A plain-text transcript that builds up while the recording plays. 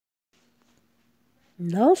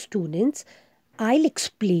Now students, I'll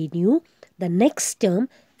explain you the next term,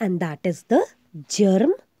 and that is the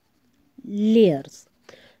germ layers.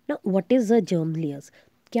 Now what is the germ layers?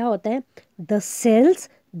 क्या होता है? The cells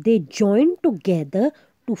they join together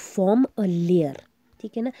to form a layer.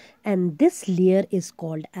 ठीक है ना? And this layer is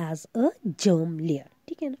called as a germ layer.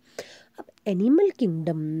 ठीक है ना? अब एनिमल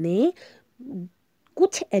किंगडम में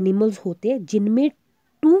कुछ एनिमल्स होते हैं जिनमें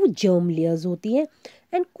 2 जर्म लेयर्स होती हैं,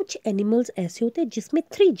 एंड कुछ एनिमल्स ऐसे होते हैं जिसमें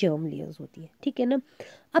 3 जर्म लेयर्स होती है. ठीक है ना?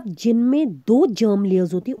 अब जिनमें 2 जर्म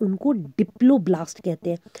लेयर्स होती है उनको डिप्लोब्लास्ट कहते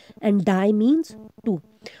हैं, एंड डाई मीन्स 2.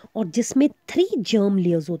 और जिसमें 3 जर्म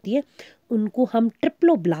लेयर्स होती है उनको हम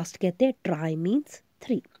ट्रिप्लोब्लास्ट कहते हैं, try means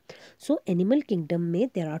 3. So animal kingdom में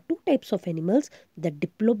there are 2 types of animals, the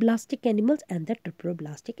diploblastic animals and the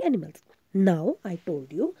triploblastic animals. Now I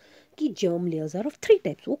told you कि germ layers are of 3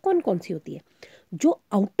 types. वो कौन कौन सी होती है? जो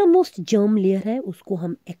outermost germ layer है उसको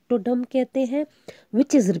हम ectoderm कहते हैं,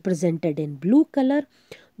 which is represented in blue color.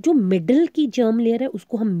 जो middle की germ layer है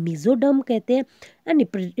उसको हम mesoderm कहते हैं, and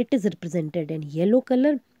it is represented in yellow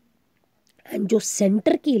color. And जो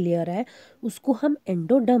सेंटर की लेयर है उसको हम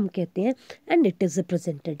एंडोडर्म कहते हैं, and it is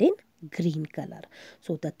represented in green color.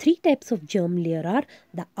 So the 3 types of germ layer are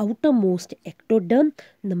the outermost ectoderm,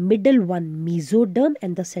 the middle one mesoderm,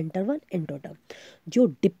 and the center one endoderm. जो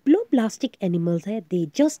diploblastic animals है they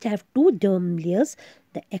just have 2 germ layers,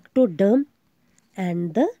 the ectoderm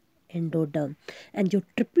and the endoderm. And जो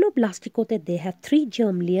triploblastic होते हैं they have 3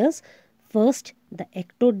 germ layers, first the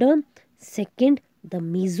ectoderm, second the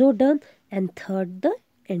mesoderm, and third the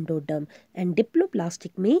endoderm. And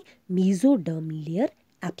diploblastic में mesoderm layer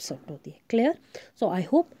absent होती है. Clear? So I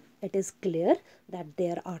hope it is clear that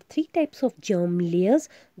there are 3 types of germ layers,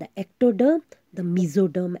 the ectoderm, the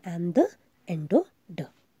mesoderm, and the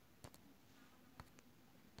endoderm.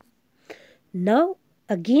 Now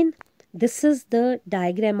again this is the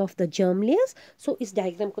diagram of the germ layers. So इस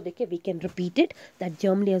diagram को देखे we can repeat it that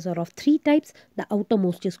germ layers are of 3 types. The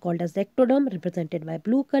outermost is called as the ectoderm, represented by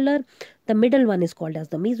blue color. The middle one is called as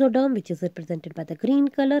the mesoderm, which is represented by the green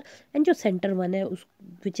color. And जो center one है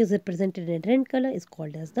which is represented in red color is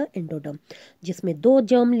called as the endoderm. जिसमें 2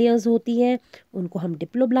 germ layers होती है उनको हम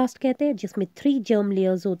डिप्लोब्लास्ट कहते हैं, जिसमें 3 germ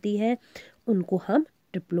layers होती है उनको हम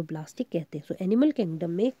ट्रिप्लोब्लास्टिक कहते हैं. सो एनिमल किंगडम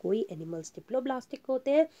में कोई एनिमल्स डिप्लोब्लास्टिक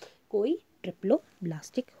होते हैं, कोई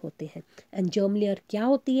ट्रिप्लोब्लास्टिक होते हैं. एंड जर्म लेयर क्या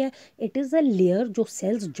होती है? इट इज़ अ लेयर जो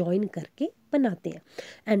सेल्स जॉइन करके बनाते हैं.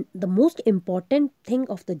 And the most important thing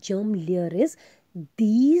of the germ layer is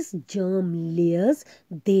these germ layers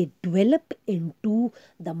they develop into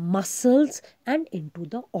the muscles and into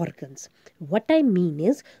the organs. What I mean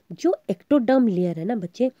is जो ectoderm layer है ना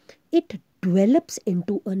बच्चे, it develops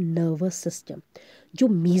into a nervous system. जो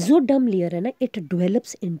mesoderm layer है ना it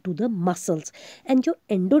develops into the muscles, and जो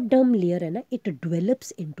endoderm layer है ना it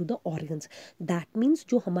develops into the organs. That means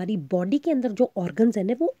जो हमारी body के अंदर जो organs है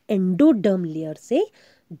ना वो endoderm layer से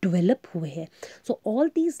develop हुए हैं. So all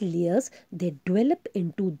these layers they develop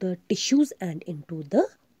into the tissues and into the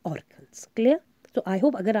organs. Clear? So I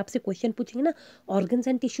hope अगर आपसे क्वेश्चन पूछेंगे ना organs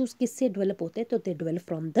and tissues किससे develop होते हैं तो they develop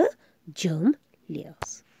from the germ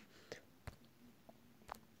layers.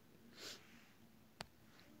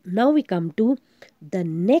 Now we come to the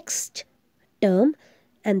next term,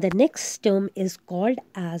 and the next term is called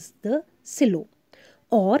as the coelom,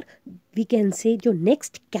 or we can say जो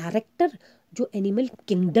next character जो animal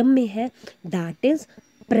kingdom में है that is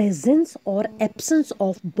presence और absence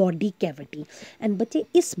of body cavity. And बच्चे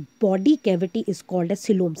इस body cavity is called as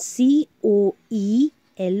coelom,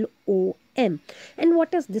 COELOM. And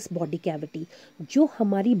what is this body cavity? जो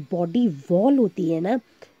हमारी body wall होती है ना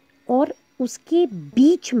और उसके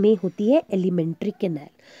बीच में होती है alimentary canal.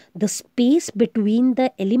 The space between the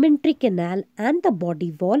alimentary canal and the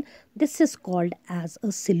body wall, this is called as a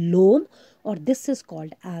coelom और this is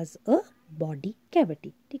called as a body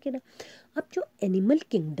cavity. ठीक है ना? अब जो एनिमल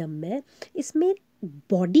किंगडम में इसमें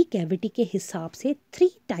बॉडी कैविटी के हिसाब से 3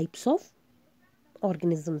 टाइप्स ऑफ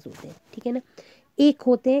ऑर्गेनिजम्स होते हैं. ठीक है ना? एक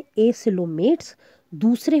होते हैं एसिलोमेट्स,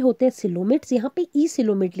 दूसरे होते हैं सिलोमेट्स, यहाँ पे ई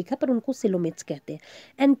सिलोमेट लिखा पर उनको सिलोमेट्स कहते हैं,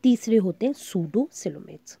 एंड तीसरे होते हैं pseudo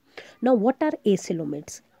coelomates. Now what are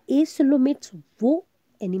acoelomates? Acoelomates वो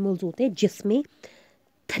एनिमल्स होते हैं जिसमें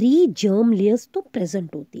 3 जर्म लेयर्स तो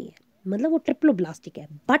प्रेजेंट होती हैं, मतलब वो ट्रिप्लोब्लास्टिक है,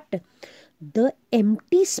 but the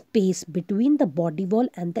empty space between the body wall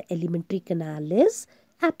and the alimentary canal is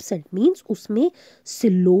absent, means उसमें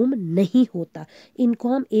सिलोम नहीं होता. इनको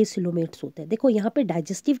हम एसिलोमेट्स होते हैं. देखो यहाँ पे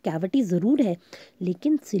डाइजेस्टिव कैविटी ज़रूर है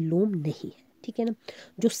लेकिन सिलोम नहीं है. ठीक है ना?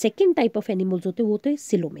 जो सेकेंड टाइप ऑफ एनिमल्स होते हैं वो होते हैं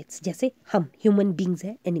सिलोमेट्स. जैसे हम ह्यूमन बींग्स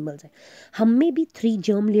हैं, एनिमल्स हैं, हम में भी 3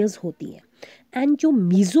 जर्म लेयर्स होती हैं, एंड जो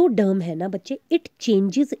मीजोडर्म है ना बच्चे, it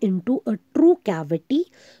changes into a true cavity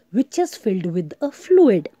which is filled with a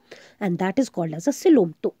fluid and that is called as a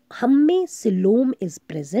coelom. तो हम में coelom is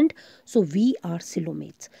present, so we are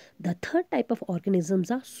coelomates. The third type of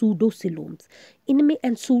organisms are सूडोसिलोम्स. इनमें,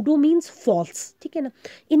 and pseudo means false, ठीक है ना,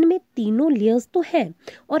 इनमें तीनों layers तो हैं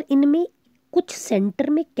और इनमें कुछ सेंटर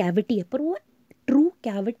में कैविटी है, पर वो ट्रू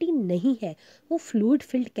कैविटी नहीं है, वो फ्लूइड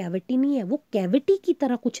फिल्ड कैविटी नहीं है, वो कैविटी की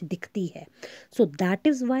तरह कुछ दिखती है. सो दैट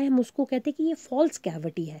इज वाई हम उसको कहते हैं कि ये फॉल्स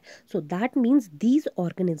कैविटी है. So that means these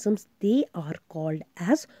organisms they are called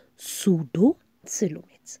as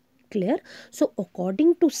pseudocylomates. Clear? So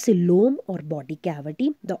according to coelom or body cavity,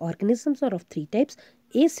 the organisms are of three types: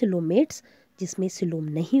 acoelomates जिसमें coelom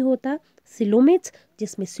नहीं होता, सिलोमेट्स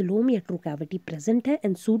जिसमें सिलोम या ट्रू कैविटी प्रेजेंट है,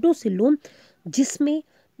 and pseudocoelom जिसमें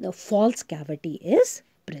false cavity is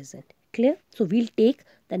present. Clear? So we'll take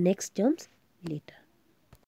the next terms later.